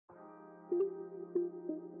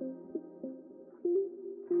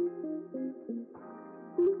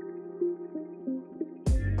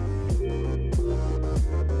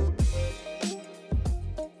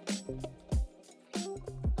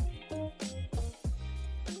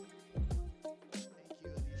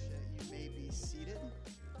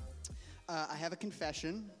I have a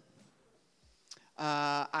confession.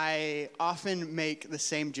 I often make the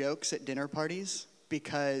same jokes at dinner parties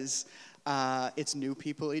because it's new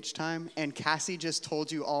people each time. And Cassie just told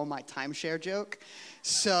you all my timeshare joke.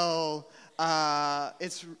 So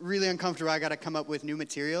it's really uncomfortable. I got to come up with new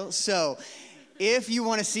material. So if you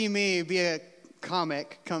want to see me be a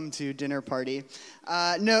comic, come to dinner party.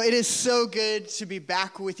 No, it is so good to be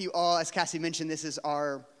back with you all. As Cassie mentioned, this is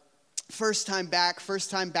our first time back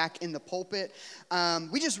in the pulpit.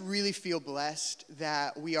 We just really feel blessed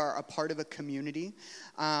that we are a part of a community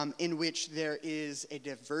in which there is a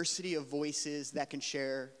diversity of voices that can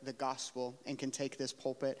share the gospel and can take this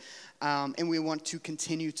pulpit. And we want to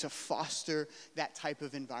continue to foster that type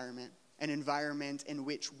of environment, an environment in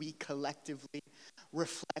which we collectively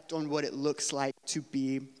reflect on what it looks like to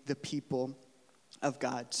be the people of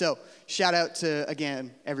God. So shout out to,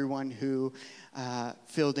 again, everyone who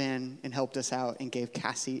filled in and helped us out and gave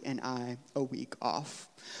Cassie and I a week off.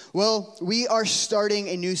 Well, we are starting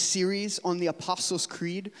a new series on the Apostles'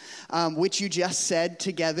 Creed, which you just said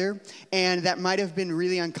together, and that might have been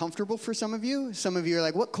really uncomfortable for some of you. Some of you are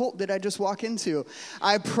like, what cult did I just walk into?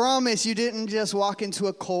 I promise you didn't just walk into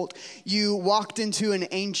a cult. You walked into an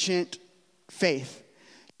ancient faith.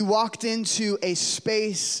 You walked into a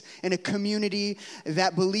space and a community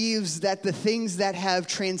that believes that the things that have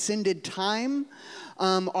transcended time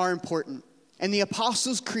are important. And the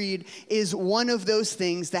Apostles' Creed is one of those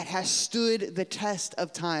things that has stood the test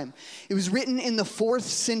of time. It was written in the 4th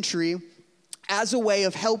century as a way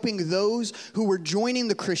of helping those who were joining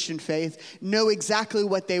the Christian faith know exactly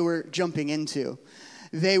what they were jumping into.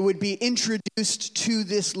 They would be introduced to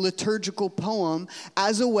this liturgical poem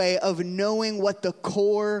as a way of knowing what the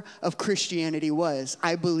core of Christianity was.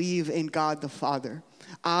 I believe in God the Father.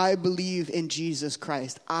 I believe in Jesus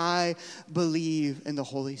Christ. I believe in the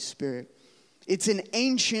Holy Spirit. It's an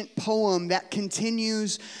ancient poem that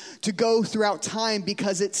continues to go throughout time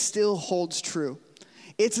because it still holds true.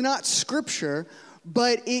 It's not scripture,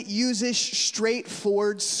 but it uses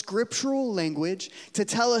straightforward scriptural language to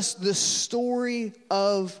tell us the story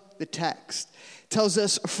of the text. It tells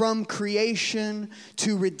us from creation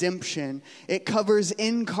to redemption. It covers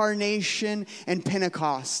incarnation and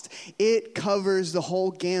Pentecost. It covers the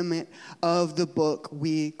whole gamut of the book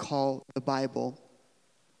we call the Bible.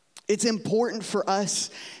 It's important for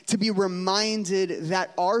us to be reminded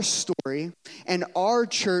that our story and our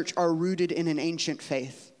church are rooted in an ancient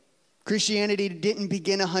faith. Christianity didn't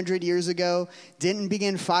begin 100 years ago, didn't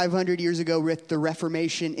begin 500 years ago with the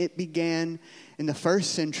Reformation. It began in the 1st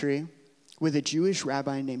century with a Jewish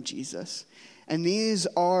rabbi named Jesus. And these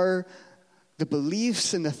are the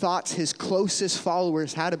beliefs and the thoughts his closest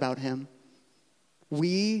followers had about him.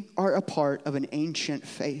 We are a part of an ancient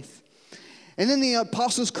faith. And then the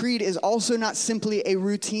Apostles' Creed is also not simply a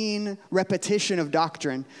routine repetition of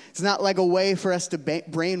doctrine. It's not like a way for us to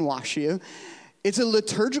brainwash you. It's a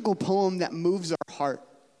liturgical poem that moves our heart.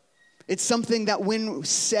 It's something that when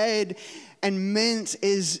said and meant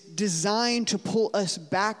is designed to pull us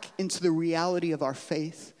back into the reality of our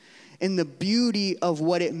faith and the beauty of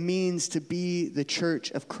what it means to be the church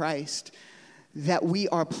of Christ, that we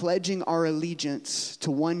are pledging our allegiance to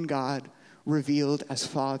one God revealed as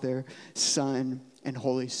Father, Son, and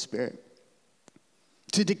Holy Spirit.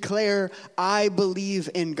 To declare, I believe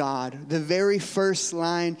in God, the very first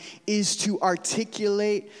line is to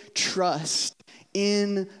articulate trust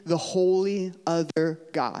in the holy other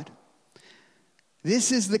God.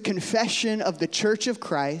 This is the confession of the Church of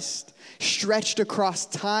Christ, stretched across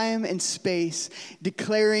time and space,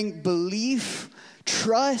 declaring belief,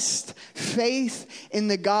 trust, faith in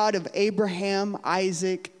the God of Abraham,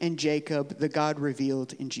 Isaac, and Jacob, the God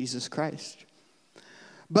revealed in Jesus Christ.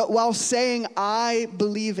 But while saying, I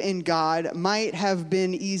believe in God might have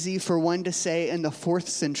been easy for one to say in the 4th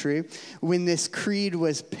century when this creed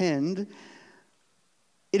was penned,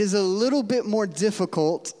 it is a little bit more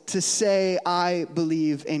difficult to say, I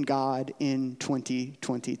believe in God in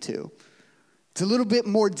 2022. It's a little bit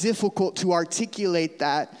more difficult to articulate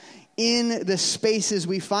that in the spaces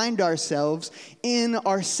we find ourselves in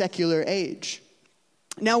our secular age.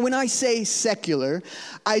 Now, when I say secular,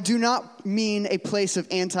 I do not mean a place of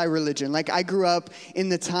anti-religion. Like, I grew up in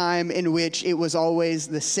the time in which it was always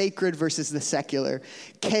the sacred versus the secular.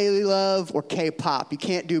 K-love or K-pop. You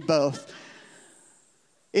can't do both.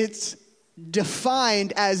 It's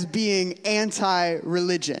defined as being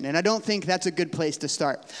anti-religion, and I don't think that's a good place to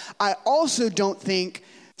start. I also don't think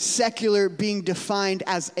secular being defined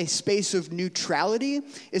as a space of neutrality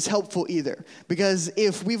is helpful either. Because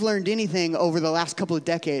if we've learned anything over the last couple of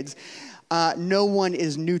decades, no one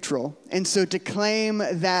is neutral. And so to claim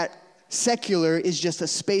that secular is just a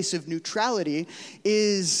space of neutrality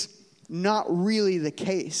is not really the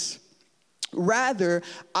case. Rather,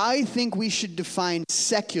 I think we should define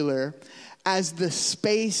secular as the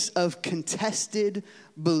space of contested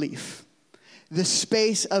belief. The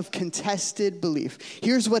space of contested belief.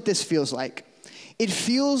 Here's what this feels like. It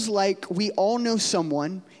feels like we all know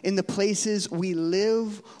someone in the places we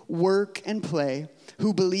live, work, and play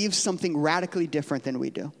who believes something radically different than we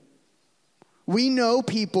do. We know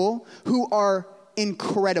people who are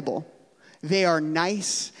incredible. They are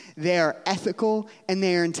nice, they are ethical, and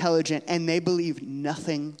they are intelligent, and they believe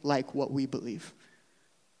nothing like what we believe.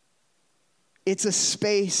 It's a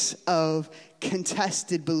space of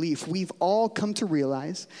contested belief. We've all come to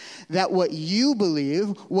realize that what you believe,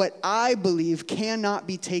 what I believe, cannot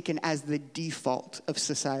be taken as the default of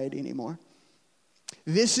society anymore.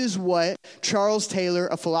 This is what Charles Taylor,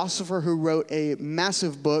 a philosopher who wrote a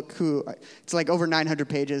massive book, it's like over 900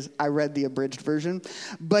 pages. I read the abridged version.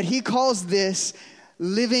 But he calls this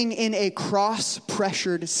living in a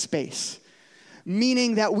cross-pressured space.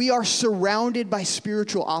 Meaning that we are surrounded by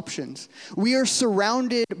spiritual options. We are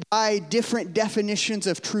surrounded by different definitions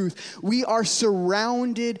of truth. We are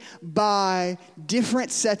surrounded by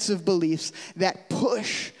different sets of beliefs that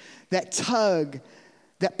push, that tug,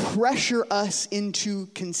 that pressure us into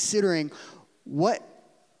considering, what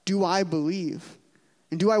do I believe?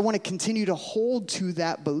 And do I want to continue to hold to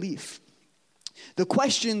that belief? The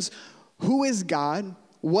questions, who is God?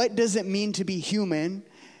 What does it mean to be human?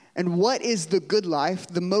 And what is the good life?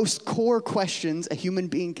 The most core questions a human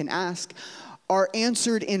being can ask are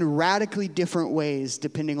answered in radically different ways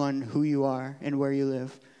depending on who you are and where you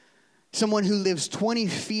live. Someone who lives 20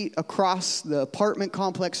 feet across the apartment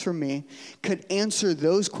complex from me could answer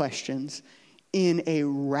those questions in a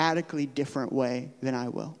radically different way than I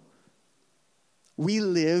will. We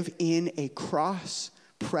live in a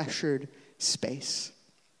cross-pressured space.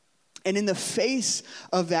 And in the face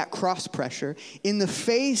of that cross-pressure, in the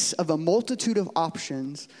face of a multitude of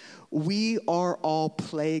options, we are all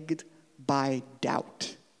plagued by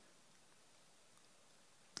doubt.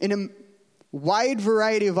 In a wide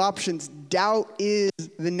variety of options, doubt is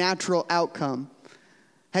the natural outcome.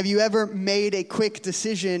 Have you ever made a quick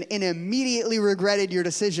decision and immediately regretted your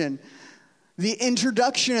decision? The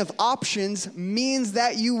introduction of options means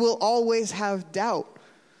that you will always have doubt.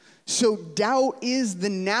 So doubt is the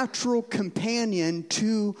natural companion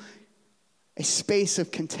to a space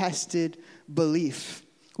of contested belief.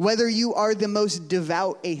 Whether you are the most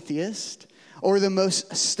devout atheist or the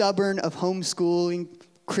most stubborn of homeschooling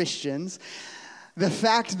Christians, the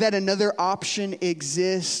fact that another option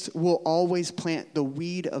exists will always plant the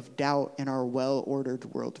weed of doubt in our well-ordered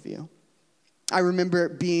worldview. I remember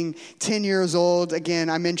being 10 years old. Again,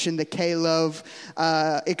 I mentioned the K-Love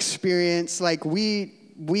experience. Like we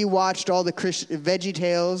watched all the Veggie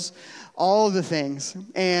Tales, all the things,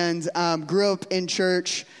 and grew up in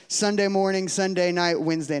church Sunday morning, Sunday night,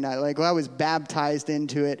 Wednesday night. Like I was baptized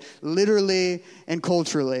into it, literally and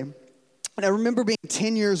culturally. And I remember being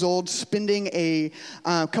 10 years old, spending a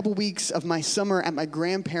couple weeks of my summer at my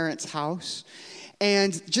grandparents' house,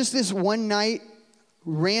 and just this one night,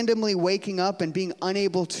 randomly waking up and being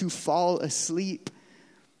unable to fall asleep.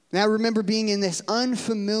 And I remember being in this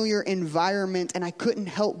unfamiliar environment, and I couldn't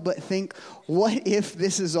help but think, what if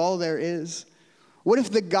this is all there is? What if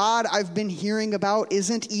the God I've been hearing about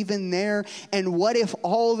isn't even there? And what if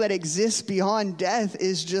all that exists beyond death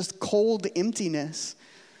is just cold emptiness?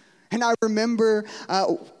 And I remember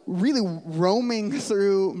really roaming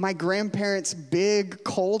through my grandparents' big,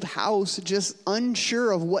 cold house, just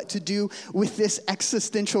unsure of what to do with this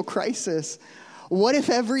existential crisis. What if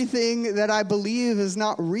everything that I believe is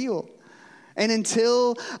not real? And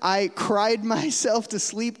until I cried myself to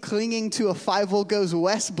sleep clinging to a Fievel Goes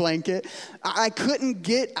West blanket, I couldn't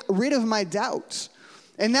get rid of my doubts.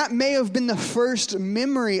 And that may have been the first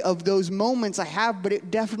memory of those moments I have, but it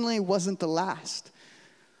definitely wasn't the last.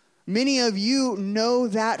 Many of you know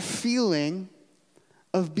that feeling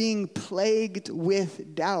of being plagued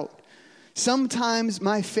with doubt. Sometimes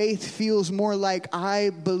my faith feels more like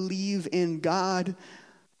I believe in God,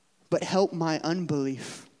 but help my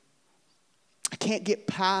unbelief. I can't get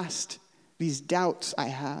past these doubts I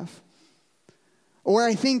have. Or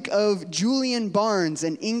I think of Julian Barnes,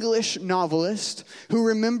 an English novelist who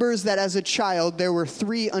remembers that as a child there were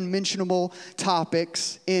 3 unmentionable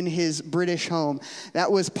topics in his British home.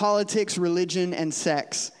 That was politics, religion, and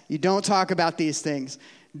sex. You don't talk about these things.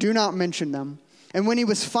 Do not mention them. And when he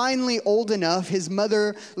was finally old enough, his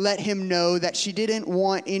mother let him know that she didn't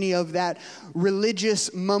want any of that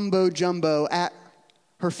religious mumbo-jumbo at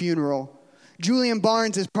her funeral. Julian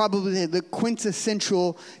Barnes is probably the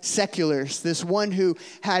quintessential secularist, this one who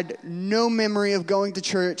had no memory of going to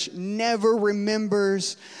church, never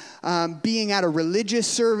remembers being at a religious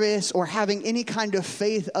service or having any kind of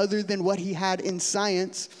faith other than what he had in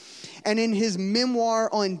science. And in his memoir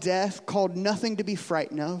on death called Nothing to be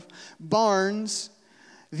Frightened of, Barnes,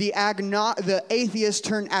 the atheist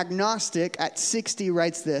turned agnostic at 60,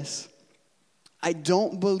 writes this: "I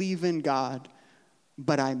don't believe in God,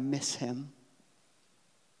 but I miss him.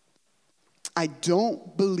 I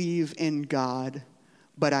don't believe in God,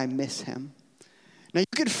 but I miss him." Now you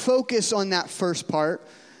could focus on that first part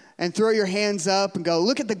and throw your hands up and go,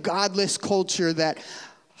 look at the godless culture that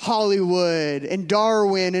Hollywood and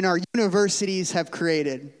Darwin and our universities have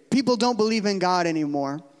created. People don't believe in God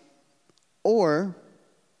anymore. Or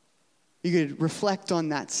you could reflect on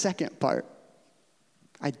that second part.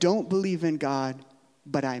 I don't believe in God,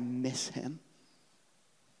 but I miss him.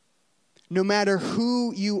 No matter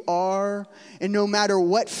who you are and no matter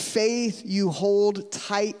what faith you hold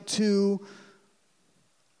tight to,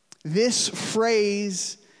 this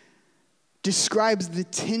phrase describes the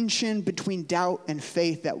tension between doubt and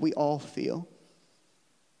faith that we all feel.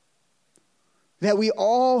 That we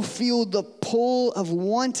all feel the pull of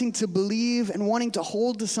wanting to believe and wanting to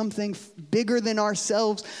hold to something bigger than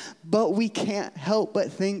ourselves, but we can't help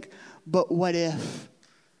but think, but what if?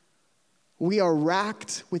 We are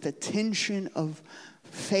racked with a tension of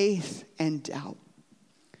faith and doubt.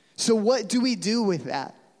 So what do we do with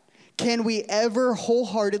that? Can we ever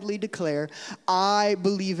wholeheartedly declare, I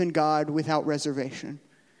believe in God without reservation?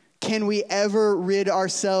 Can we ever rid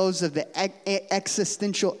ourselves of the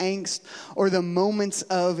existential angst or the moments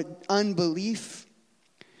of unbelief?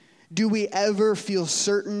 Do we ever feel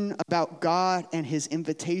certain about God and his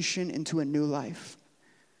invitation into a new life?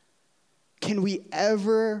 Can we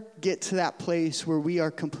ever get to that place where we are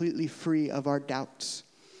completely free of our doubts?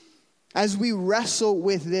 As we wrestle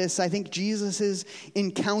with this, I think Jesus'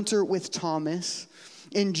 encounter with Thomas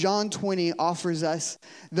in John 20 offers us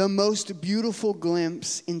the most beautiful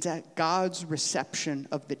glimpse into God's reception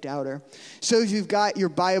of the doubter. So if you've got your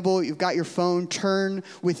Bible, you've got your phone, turn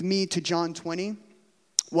with me to John 20.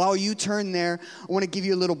 While you turn there, I want to give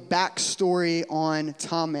you a little backstory on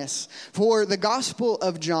Thomas. For the Gospel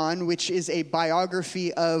of John, which is a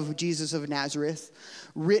biography of Jesus of Nazareth,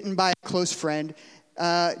 written by a close friend,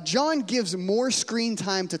 John gives more screen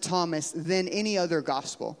time to Thomas than any other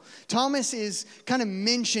gospel. Thomas is kind of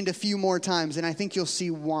mentioned a few more times, and I think you'll see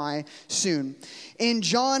why soon. In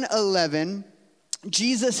John 11,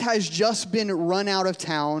 Jesus has just been run out of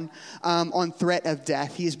town on threat of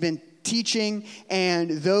death. He's been teaching, and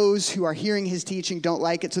those who are hearing his teaching don't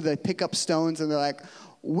like it, so they pick up stones, and they're like,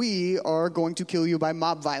 we are going to kill you by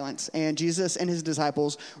mob violence. And Jesus and his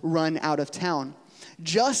disciples run out of town.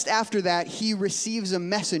 Just after that, he receives a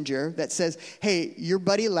messenger that says, hey, your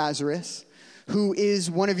buddy Lazarus, who is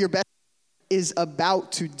one of your best, is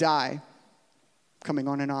about to die. Coming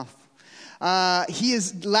on and off.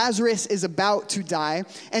 Lazarus is about to die.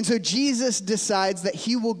 And so Jesus decides that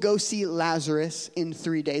he will go see Lazarus in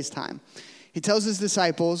 3 days' time. He tells his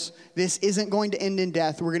disciples, this isn't going to end in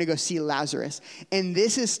death. We're going to go see Lazarus. And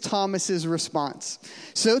this is Thomas's response.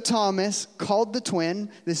 So Thomas called the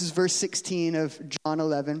twin. This is verse 16 of John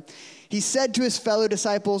 11. He said to his fellow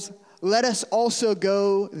disciples, let us also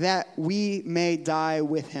go that we may die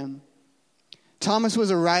with him. Thomas was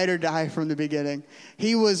a ride or die from the beginning.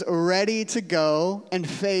 He was ready to go and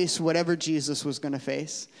face whatever Jesus was going to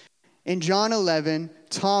face. In John 11,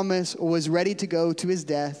 Thomas was ready to go to his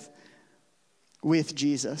death with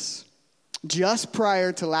Jesus. Just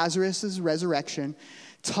prior to Lazarus' resurrection,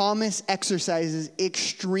 Thomas exercises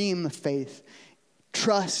extreme faith,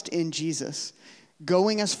 trust in Jesus,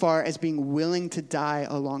 going as far as being willing to die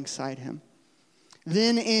alongside him.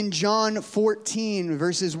 Then in John 14,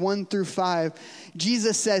 verses 1 through 5,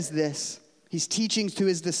 Jesus says this. He's teaching to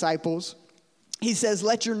his disciples. He says,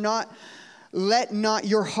 let not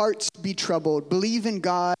your hearts be troubled. Believe in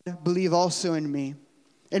God, believe also in me.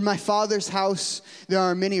 In my Father's house, there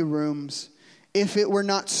are many rooms. If it were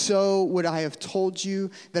not so, would I have told you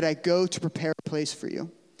that I go to prepare a place for you?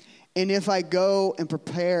 And if I go and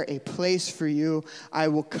prepare a place for you, I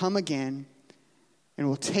will come again and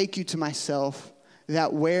will take you to myself,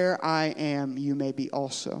 that where I am, you may be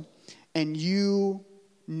also. And you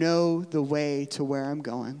know the way to where I'm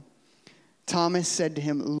going. Thomas said to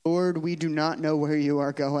him, Lord, we do not know where you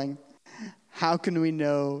are going. How can we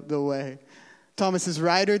know the way? Thomas is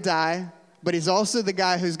ride or die, but he's also the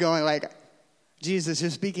guy who's going like, Jesus, you're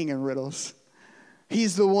speaking in riddles.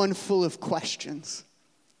 He's the one full of questions.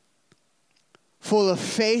 Full of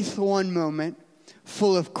faith one moment,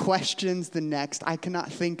 full of questions the next. I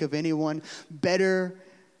cannot think of anyone better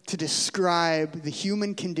to describe the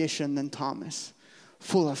human condition than Thomas.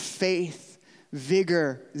 Full of faith,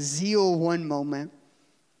 vigor, zeal one moment,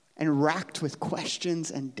 and racked with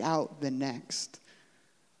questions and doubt the next.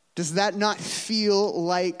 Does that not feel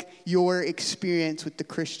like your experience with the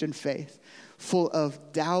Christian faith? Full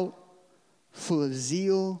of doubt, full of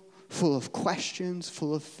zeal, full of questions,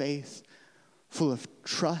 full of faith, full of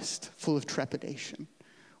trust, full of trepidation.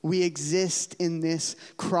 We exist in this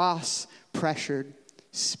cross-pressured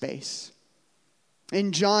space.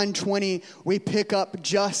 In John 20, we pick up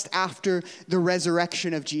just after the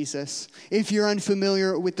resurrection of Jesus. If you're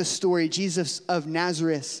unfamiliar with the story, Jesus of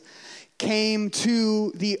Nazareth came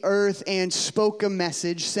to the earth and spoke a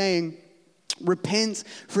message saying, "Repent,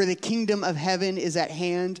 for the kingdom of heaven is at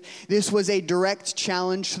hand." This was a direct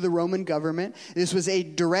challenge to the Roman government. This was a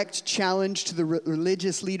direct challenge to the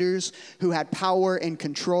religious leaders who had power and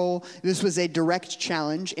control. This was a direct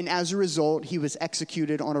challenge, and as a result, he was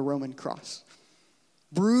executed on a Roman cross.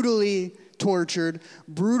 Brutally tortured,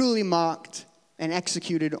 brutally mocked, and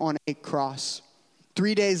executed on a cross.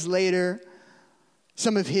 3 days later,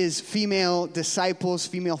 some of his female disciples,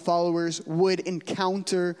 female followers, would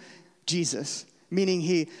encounter Jesus, meaning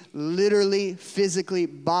he literally, physically,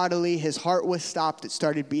 bodily, his heart was stopped. It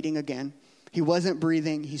started beating again. He wasn't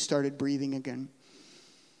breathing. He started breathing again.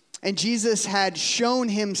 And Jesus had shown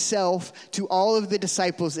himself to all of the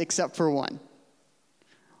disciples except for one.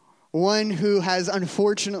 One who has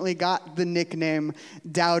unfortunately got the nickname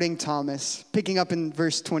Doubting Thomas, picking up in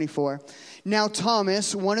verse 24. Now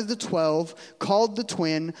Thomas, one of the 12, called the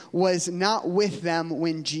twin, was not with them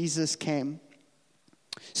when Jesus came.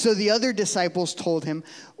 So the other disciples told him,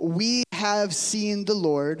 "We have seen the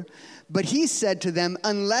Lord." But he said to them,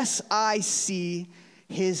 "Unless I see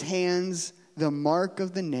his hands, the mark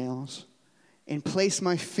of the nails, and place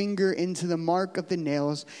my finger into the mark of the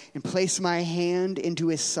nails, and place my hand into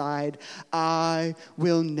his side, I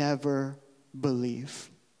will never believe."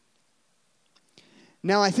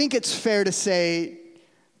 Now, I think it's fair to say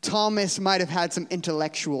Thomas might have had some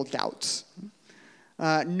intellectual doubts.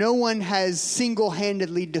 No one has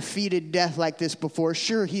single-handedly defeated death like this before.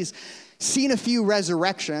 Sure, he's seen a few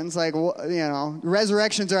resurrections,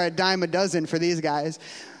 resurrections are a dime a dozen for these guys.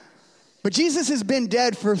 But Jesus has been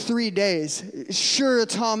dead for 3 days. Sure,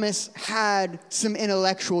 Thomas had some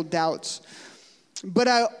intellectual doubts. But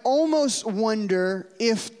I almost wonder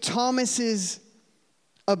if Thomas's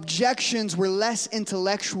objections were less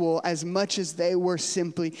intellectual as much as they were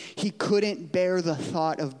simply he couldn't bear the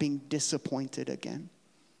thought of being disappointed again.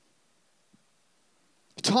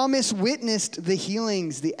 Thomas witnessed the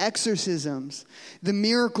healings, the exorcisms, the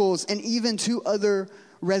miracles, and even 2 other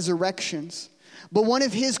resurrections. But one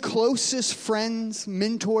of his closest friends,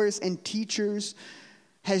 mentors, and teachers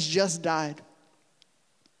has just died.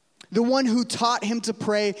 The one who taught him to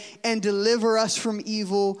pray and deliver us from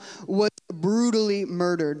evil was brutally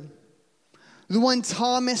murdered. The one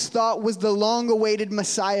Thomas thought was the long-awaited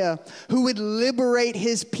Messiah who would liberate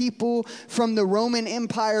his people from the Roman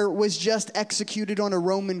Empire was just executed on a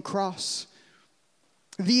Roman cross.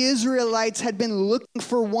 The Israelites had been looking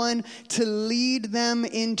for one to lead them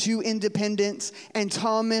into independence, and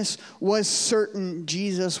Thomas was certain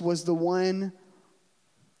Jesus was the one.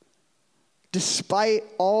 Despite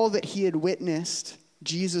all that he had witnessed,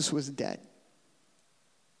 Jesus was dead.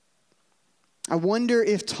 I wonder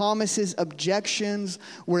if Thomas's objections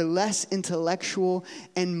were less intellectual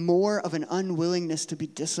and more of an unwillingness to be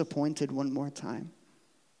disappointed one more time.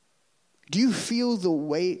 Do you feel the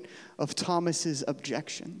weight of Thomas's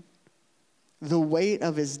objection? The weight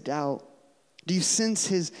of his doubt? Do you sense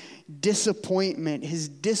his disappointment, his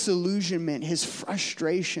disillusionment, his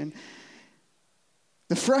frustration?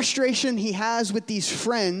 The frustration he has with these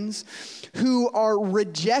friends who are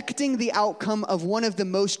rejecting the outcome of one of the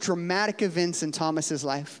most dramatic events in Thomas's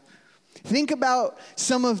life. Think about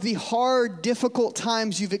some of the hard, difficult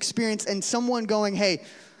times you've experienced and someone going, "Hey,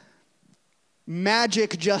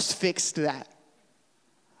 magic just fixed that."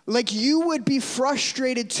 Like you would be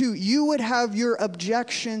frustrated too. You would have your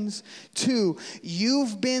objections too.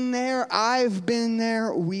 You've been there, I've been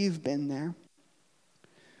there, we've been there.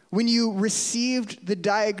 When you received the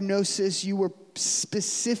diagnosis you were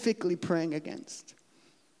specifically praying against.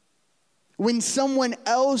 When someone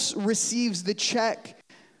else receives the check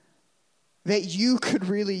that you could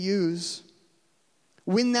really use.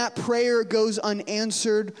 When that prayer goes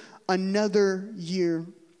unanswered another year.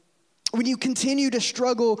 When you continue to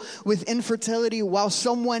struggle with infertility while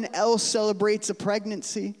someone else celebrates a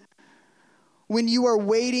pregnancy. When you are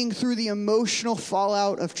wading through the emotional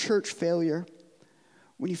fallout of church failure.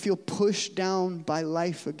 when you feel pushed down by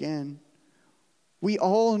life again, we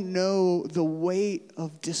all know the weight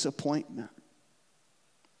of disappointment.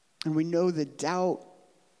 And we know the doubt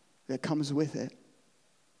that comes with it.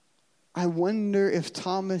 I wonder if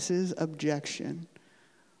Thomas's objection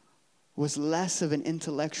was less of an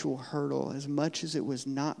intellectual hurdle as much as it was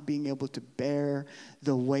not being able to bear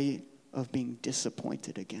the weight of being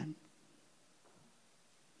disappointed again.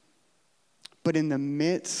 But in the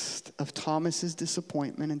midst of Thomas's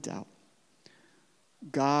disappointment and doubt,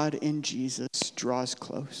 God in Jesus draws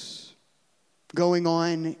close. Going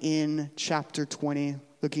on in chapter 20,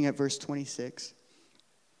 looking at verse 26.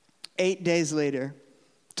 8 days later,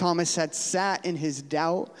 Thomas had sat in his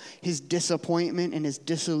doubt, his disappointment, and his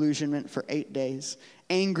disillusionment for 8 days,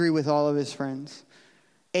 angry with all of his friends.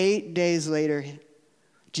 8 days later,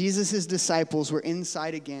 Jesus' disciples were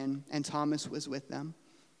inside again, and Thomas was with them.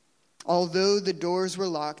 Although the doors were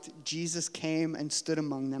locked, Jesus came and stood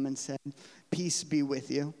among them and said, "Peace be with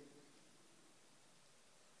you."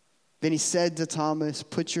 Then he said to Thomas,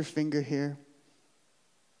 "Put your finger here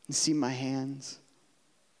and see my hands.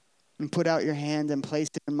 And put out your hand and place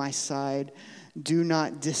it in my side. Do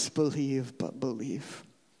not disbelieve, but believe."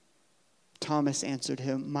 Thomas answered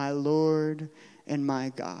him, "My Lord and my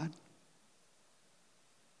God."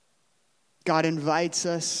 God invites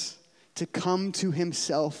us to come to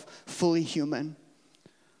himself fully human,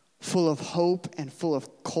 full of hope and full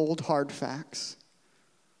of cold, hard facts,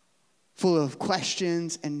 full of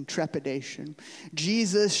questions and trepidation.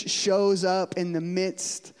 Jesus shows up in the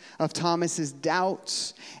midst of Thomas's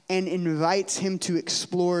doubts and invites him to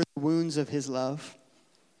explore the wounds of his love.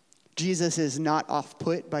 Jesus is not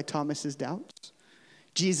off-put by Thomas's doubts.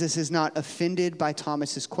 Jesus is not offended by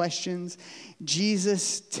Thomas's questions.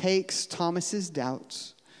 Jesus takes Thomas's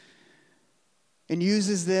doubts and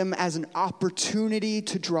uses them as an opportunity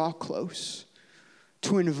to draw close,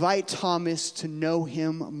 to invite Thomas to know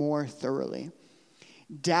him more thoroughly.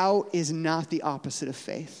 Doubt is not the opposite of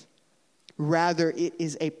faith. Rather, it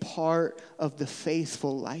is a part of the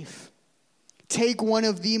faithful life. Take one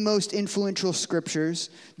of the most influential scriptures,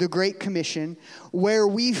 the Great Commission, where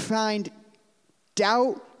we find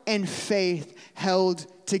doubt and faith held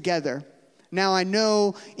together. Now, I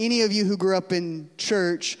know any of you who grew up in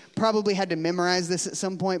church probably had to memorize this at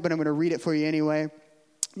some point, but I'm going to read it for you anyway.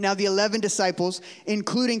 Now, the 11 disciples,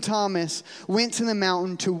 including Thomas, went to the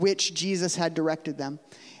mountain to which Jesus had directed them.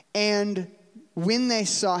 And when they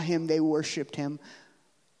saw him, they worshiped him,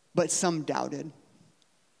 but some doubted.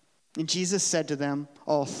 And Jesus said to them,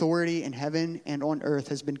 "All authority in heaven and on earth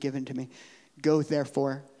has been given to me. Go,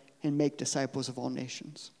 therefore, and make disciples of all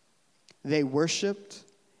nations." They worshiped,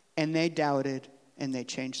 and they doubted, and they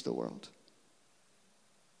changed the world.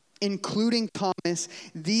 Including Thomas,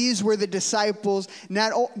 these were the disciples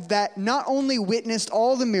that not only witnessed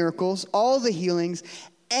all the miracles, all the healings,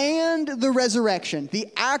 and the resurrection, the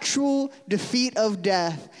actual defeat of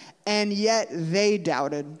death, and yet they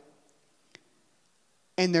doubted.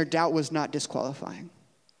 And their doubt was not disqualifying.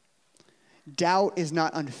 Doubt is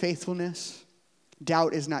not unfaithfulness.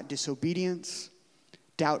 Doubt is not disobedience.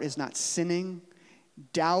 Doubt is not sinning.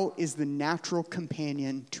 Doubt is the natural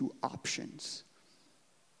companion to options.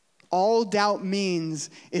 All doubt means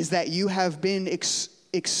is that you have been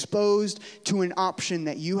exposed to an option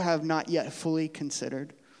that you have not yet fully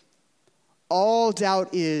considered. All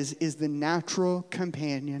doubt is the natural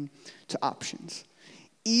companion to options.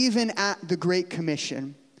 Even at the Great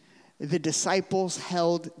Commission, the disciples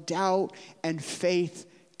held doubt and faith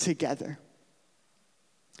together.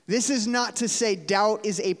 This is not to say doubt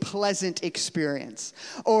is a pleasant experience,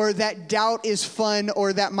 or that doubt is fun,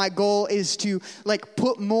 or that my goal is to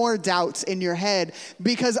put more doubts in your head,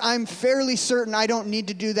 because I'm fairly certain I don't need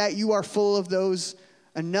to do that. You are full of those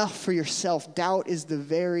enough for yourself. Doubt is the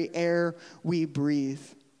very air we breathe.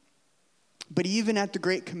 But even at the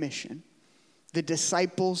Great Commission, the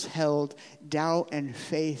disciples held doubt and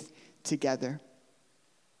faith together.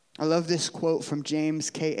 I love this quote from James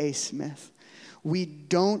K.A. Smith. "We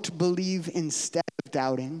don't believe instead of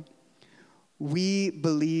doubting. We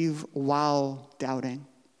believe while doubting."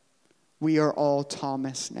 We are all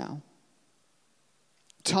Thomas now.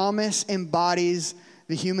 Thomas embodies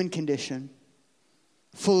the human condition,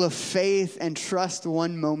 full of faith and trust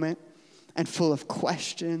one moment, and full of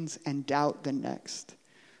questions and doubt the next.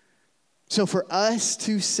 So for us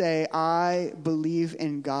to say, "I believe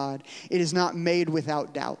in God," it is not made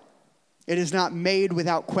without doubt. It is not made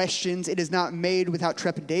without questions. It is not made without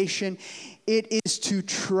trepidation. It is to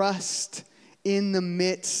trust in the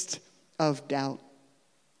midst of doubt.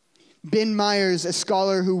 Ben Myers, a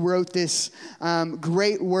scholar who wrote this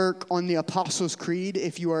great work on the Apostles' Creed,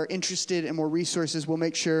 if you are interested in more resources, we'll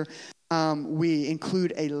make sure we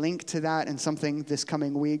include a link to that and something this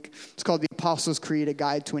coming week. It's called The Apostles' Creed, A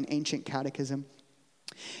Guide to an Ancient Catechism.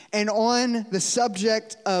 And on the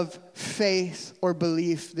subject of faith or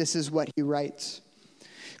belief, this is what he writes.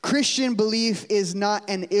 Christian belief is not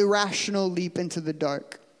an irrational leap into the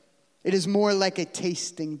dark. It is more like a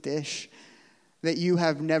tasting dish that you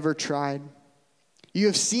have never tried. You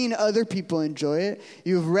have seen other people enjoy it.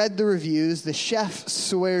 You have read the reviews. The chef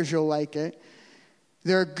swears you'll like it.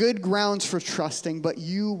 There are good grounds for trusting, but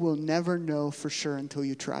you will never know for sure until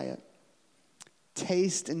you try it.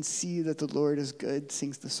 Taste and see that the Lord is good,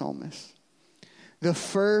 sings the psalmist. The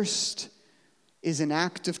first is an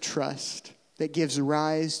act of trust that gives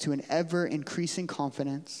rise to an ever-increasing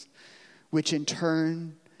confidence, which in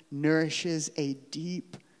turn nourishes a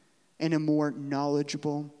deep and a more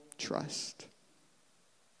knowledgeable trust.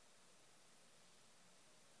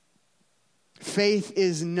 Faith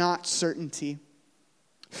is not certainty.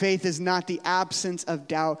 Faith is not the absence of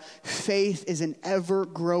doubt. Faith is an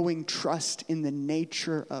ever-growing trust in the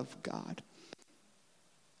nature of God.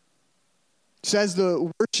 So as the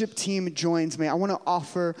worship team joins me, I want to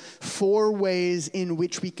offer 4 ways in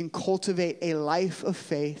which we can cultivate a life of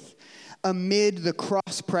faith amid the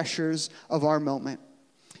cross pressures of our moment.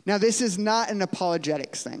 Now, this is not an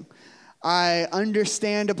apologetics thing. I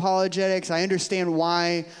understand apologetics. I understand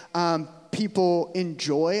why people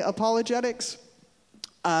enjoy apologetics.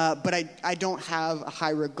 But I don't have a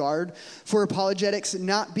high regard for apologetics,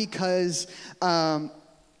 not because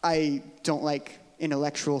I don't like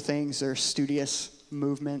intellectual things or studious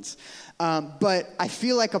movements, but I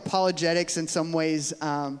feel like apologetics in some ways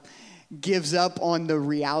gives up on the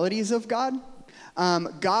realities of God.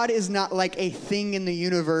 God is not like a thing in the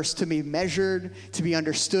universe to be measured, to be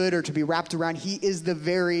understood, or to be wrapped around. He is the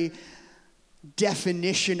very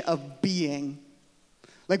definition of being.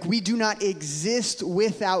 Like, we do not exist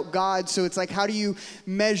without God, so it's like, how do you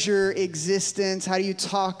measure existence? How do you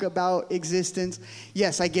talk about existence?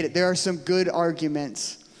 Yes, I get it. There are some good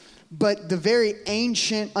arguments. But the very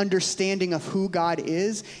ancient understanding of who God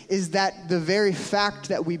is that the very fact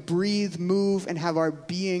that we breathe, move, and have our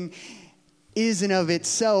being is in of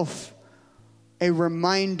itself a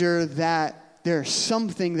reminder that there's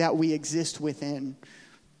something that we exist within,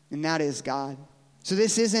 and that is God. So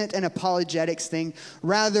this isn't an apologetics thing.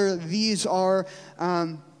 Rather, these are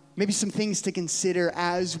maybe some things to consider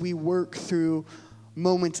as we work through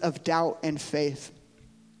moments of doubt and faith.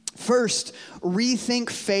 First,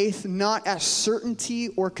 rethink faith not as certainty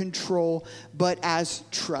or control, but as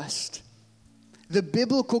trust. The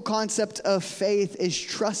biblical concept of faith is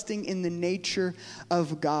trusting in the nature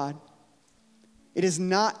of God. It is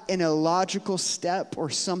not an illogical step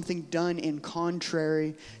or something done in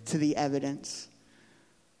contrary to the evidence.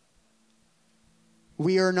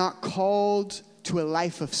 We are not called to a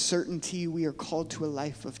life of certainty. We are called to a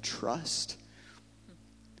life of trust.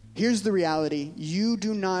 Here's the reality. You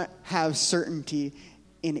do not have certainty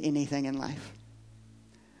in anything in life.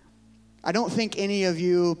 I don't think any of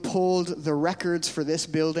you pulled the records for this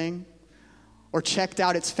building or checked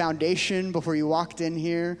out its foundation before you walked in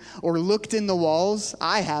here or looked in the walls.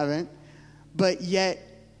 I haven't. But yet,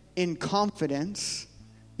 in confidence,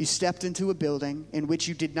 you stepped into a building in which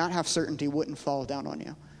you did not have certainty wouldn't fall down on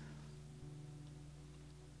you.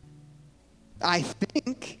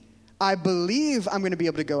 I believe I'm going to be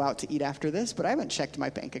able to go out to eat after this, but I haven't checked my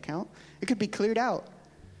bank account. It could be cleared out.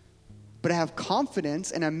 But I have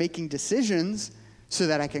confidence and I'm making decisions so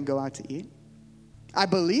that I can go out to eat. I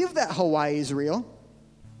believe that Hawaii is real,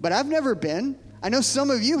 but I've never been. I know some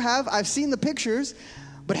of you have. I've seen the pictures,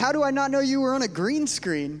 but how do I not know you were on a green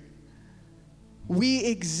screen? We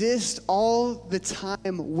exist all the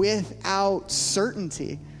time without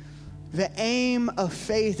certainty. The aim of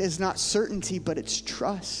faith is not certainty, but it's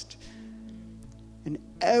trust. An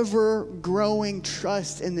ever-growing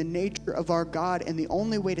trust in the nature of our God, and the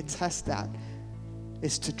only way to test that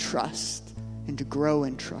is to trust and to grow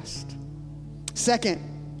in trust. Second,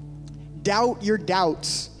 doubt your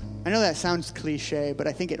doubts. I know that sounds cliche, but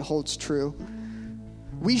I think it holds true.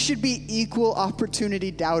 We should be equal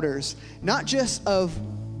opportunity doubters, not just of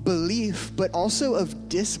belief, but also of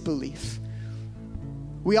disbelief.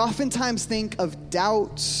 We oftentimes think of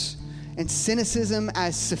doubts and cynicism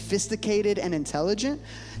as sophisticated and intelligent,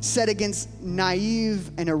 set against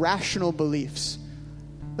naive and irrational beliefs.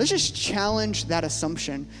 Let's just challenge that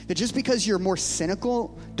assumption that just because you're more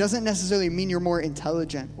cynical doesn't necessarily mean you're more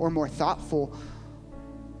intelligent or more thoughtful.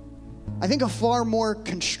 I think a far more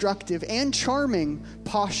constructive and charming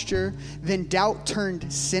posture than doubt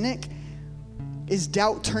turned cynic is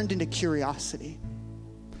doubt turned into curiosity.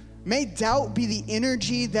 May doubt be the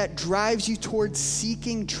energy that drives you towards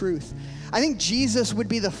seeking truth. I think Jesus would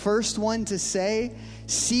be the first one to say,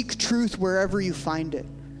 seek truth wherever you find it,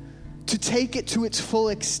 to take it to its full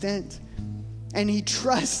extent. And he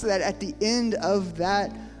trusts that at the end of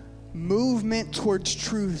that movement towards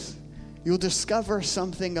truth, you'll discover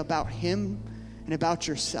something about him and about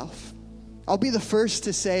yourself. I'll be the first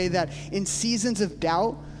to say that in seasons of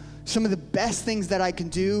doubt, some of the best things that I can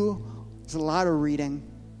do is a lot of reading,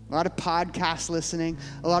 a lot of podcast listening,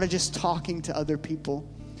 a lot of just talking to other people.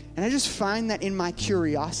 And I just find that in my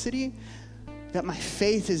curiosity, that my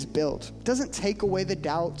faith is built. It doesn't take away the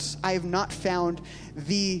doubts. I have not found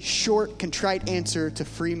the short, contrite answer to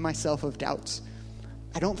free myself of doubts.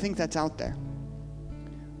 I don't think that's out there.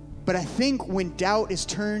 But I think when doubt is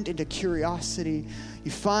turned into curiosity,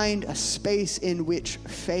 you find a space in which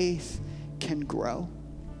faith can grow.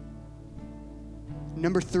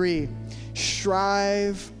 Number 3,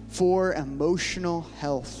 strive for emotional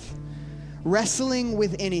health. Wrestling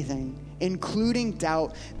with anything, including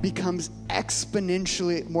doubt, becomes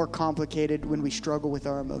exponentially more complicated when we struggle with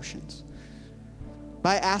our emotions.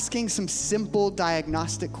 By asking some simple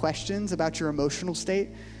diagnostic questions about your emotional state,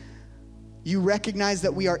 you recognize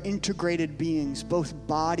that we are integrated beings, both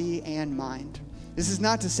body and mind. This is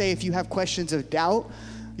not to say if you have questions of doubt,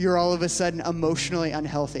 you're all of a sudden emotionally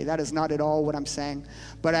unhealthy. That is not at all what I'm saying.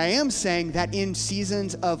 But I am saying that in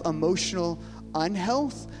seasons of emotional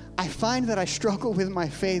unhealth, I find that I struggle with my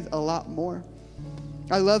faith a lot more.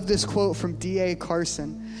 I love this quote from D.A.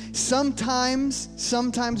 Carson. Sometimes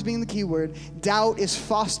being the key word, doubt is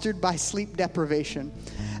fostered by sleep deprivation,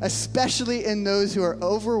 especially in those who are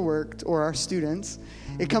overworked or our students.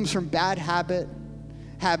 It comes from bad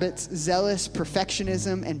habits, zealous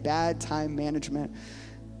perfectionism, and bad time management.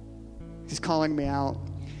 He's calling me out.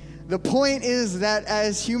 The point is that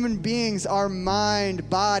as human beings, our mind,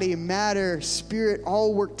 body, matter, spirit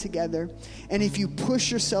all work together. And if you push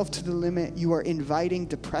yourself to the limit, you are inviting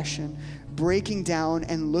depression, breaking down,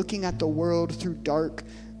 and looking at the world through dark,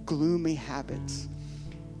 gloomy habits.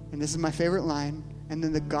 And this is my favorite line. And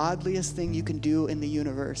then the godliest thing you can do in the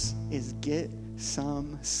universe is get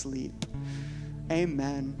some sleep.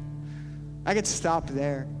 Amen. I could stop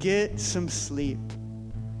there. Get some sleep.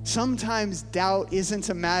 Sometimes doubt isn't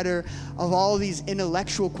a matter of all these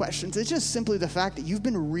intellectual questions. It's just simply the fact that you've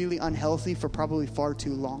been really unhealthy for probably far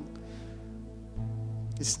too long.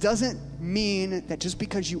 This doesn't mean that just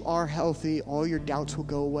because you are healthy, all your doubts will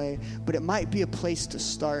go away, but it might be a place to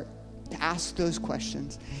start to ask those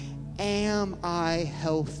questions. Am I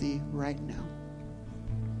healthy right now?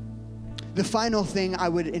 The final thing I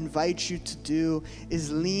would invite you to do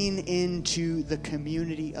is lean into the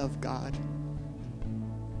community of God.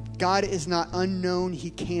 God is not unknown,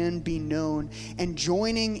 he can be known. And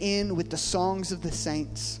joining in with the songs of the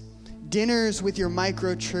saints, dinners with your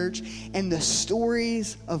micro church, and the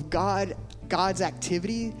stories of God's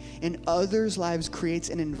activity in others' lives creates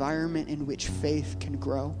an environment in which faith can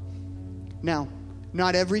grow. Now,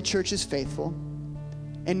 not every church is faithful,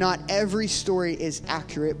 and not every story is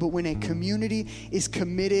accurate, but when a community is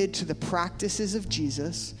committed to the practices of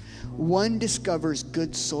Jesus, one discovers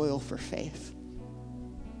good soil for faith.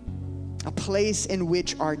 A place in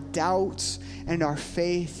which our doubts and our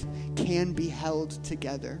faith can be held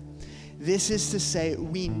together. This is to say,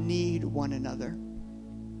 we need one another.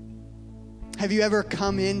 Have you ever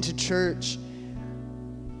come into church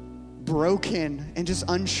broken and just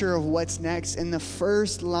unsure of what's next, and the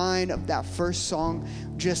first line of that first song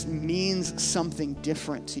just means something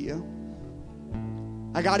different to you?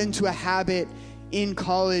 I got into a habit in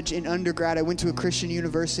college, in undergrad. I went to a Christian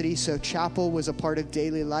university, so chapel was a part of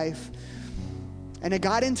daily life. And I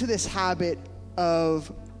got into this habit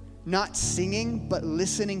of not singing, but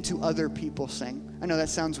listening to other people sing. I know that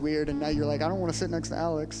sounds weird, and now you're like, I don't want to sit next to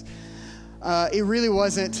Alex. It really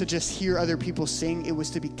wasn't to just hear other people sing. It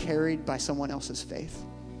was to be carried by someone else's faith.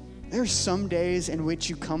 There's some days in which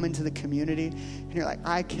you come into the community, and you're like,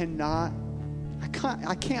 I can't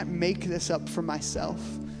make this up for myself.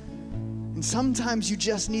 And sometimes you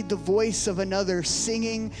just need the voice of another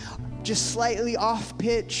singing just slightly off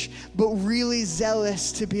pitch, but really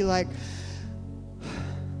zealous to be like,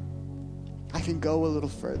 I can go a little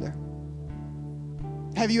further.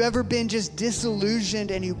 Have you ever been just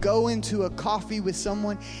disillusioned and you go into a coffee with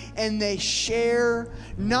someone and they share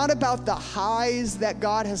not about the highs that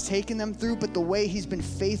God has taken them through, but the way he's been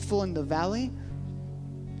faithful in the valley?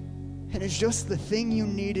 And it's just the thing you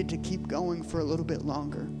needed to keep going for a little bit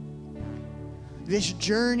longer. This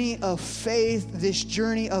journey of faith, this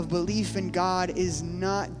journey of belief in God is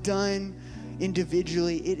not done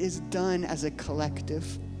individually. It is done as a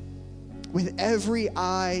collective. With every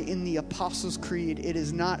I in the Apostles' Creed, it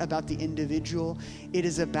is not about the individual. It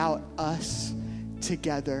is about us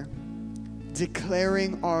together,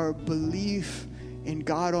 declaring our belief in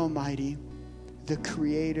God Almighty, the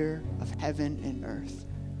creator of heaven and earth.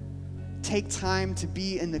 Take time to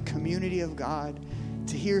be in the community of God,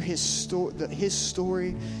 to hear his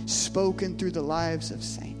story spoken through the lives of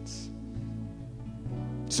saints.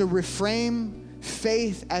 So reframe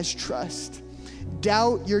faith as trust.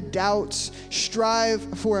 Doubt your doubts, strive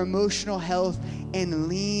for emotional health, and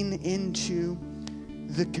lean into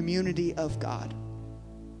the community of God.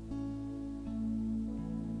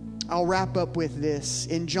 I'll wrap up with this.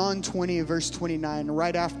 In John 20, verse 29,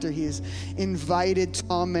 right after he's invited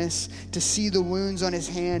Thomas to see the wounds on his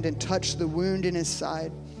hand and touch the wound in his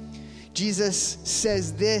side, Jesus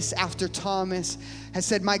says this after Thomas has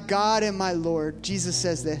said, "My God and my Lord." Jesus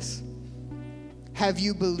says this, "Have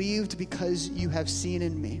you believed because you have seen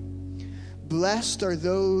in me? Blessed are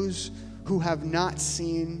those who have not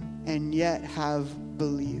seen and yet have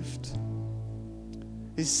believed."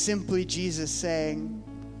 It's simply Jesus saying,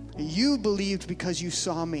 you believed because you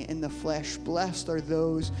saw me in the flesh. Blessed are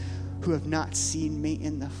those who have not seen me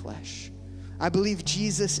in the flesh. I believe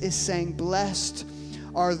Jesus is saying, blessed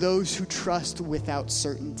are those who trust without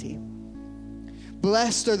certainty.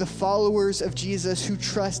 Blessed are the followers of Jesus who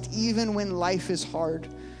trust even when life is hard,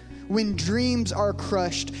 when dreams are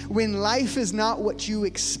crushed, when life is not what you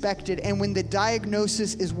expected, and when the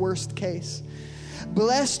diagnosis is worst case.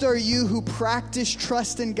 Blessed are you who practice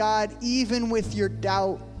trust in God even with your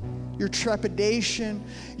doubt, your trepidation,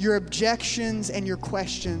 your objections, and your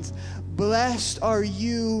questions. Blessed are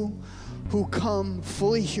you who come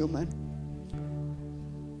fully human,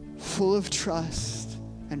 full of trust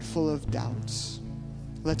and full of doubts.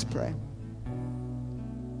 Let's pray.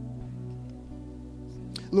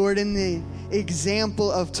 Lord, in the example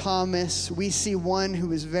of Thomas, we see one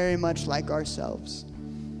who is very much like ourselves.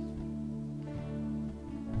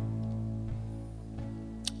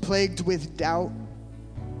 Plagued with doubt,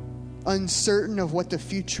 uncertain of what the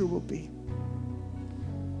future will be.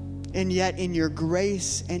 And yet in your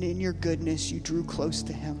grace and in your goodness, you drew close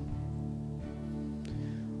to him.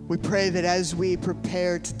 We pray that as we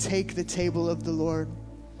prepare to take the table of the Lord,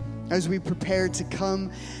 as we prepare to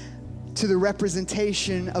come to the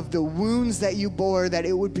representation of the wounds that you bore, that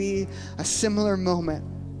it would be a similar moment.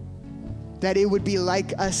 That it would be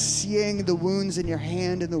like us seeing the wounds in your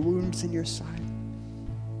hand and the wounds in your side.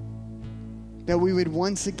 That we would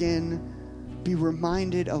once again be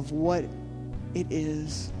reminded of what it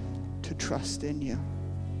is to trust in you.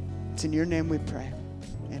 It's in your name we pray.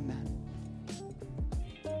 Amen.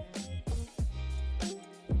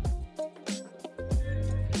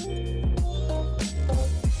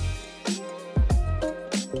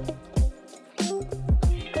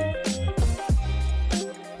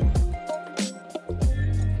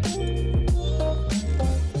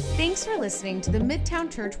 Thanks for listening to the Midtown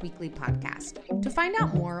Church Weekly Podcast. To find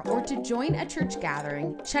out more or to join a church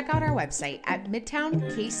gathering, check out our website at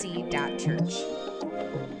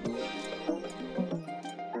midtownkc.church.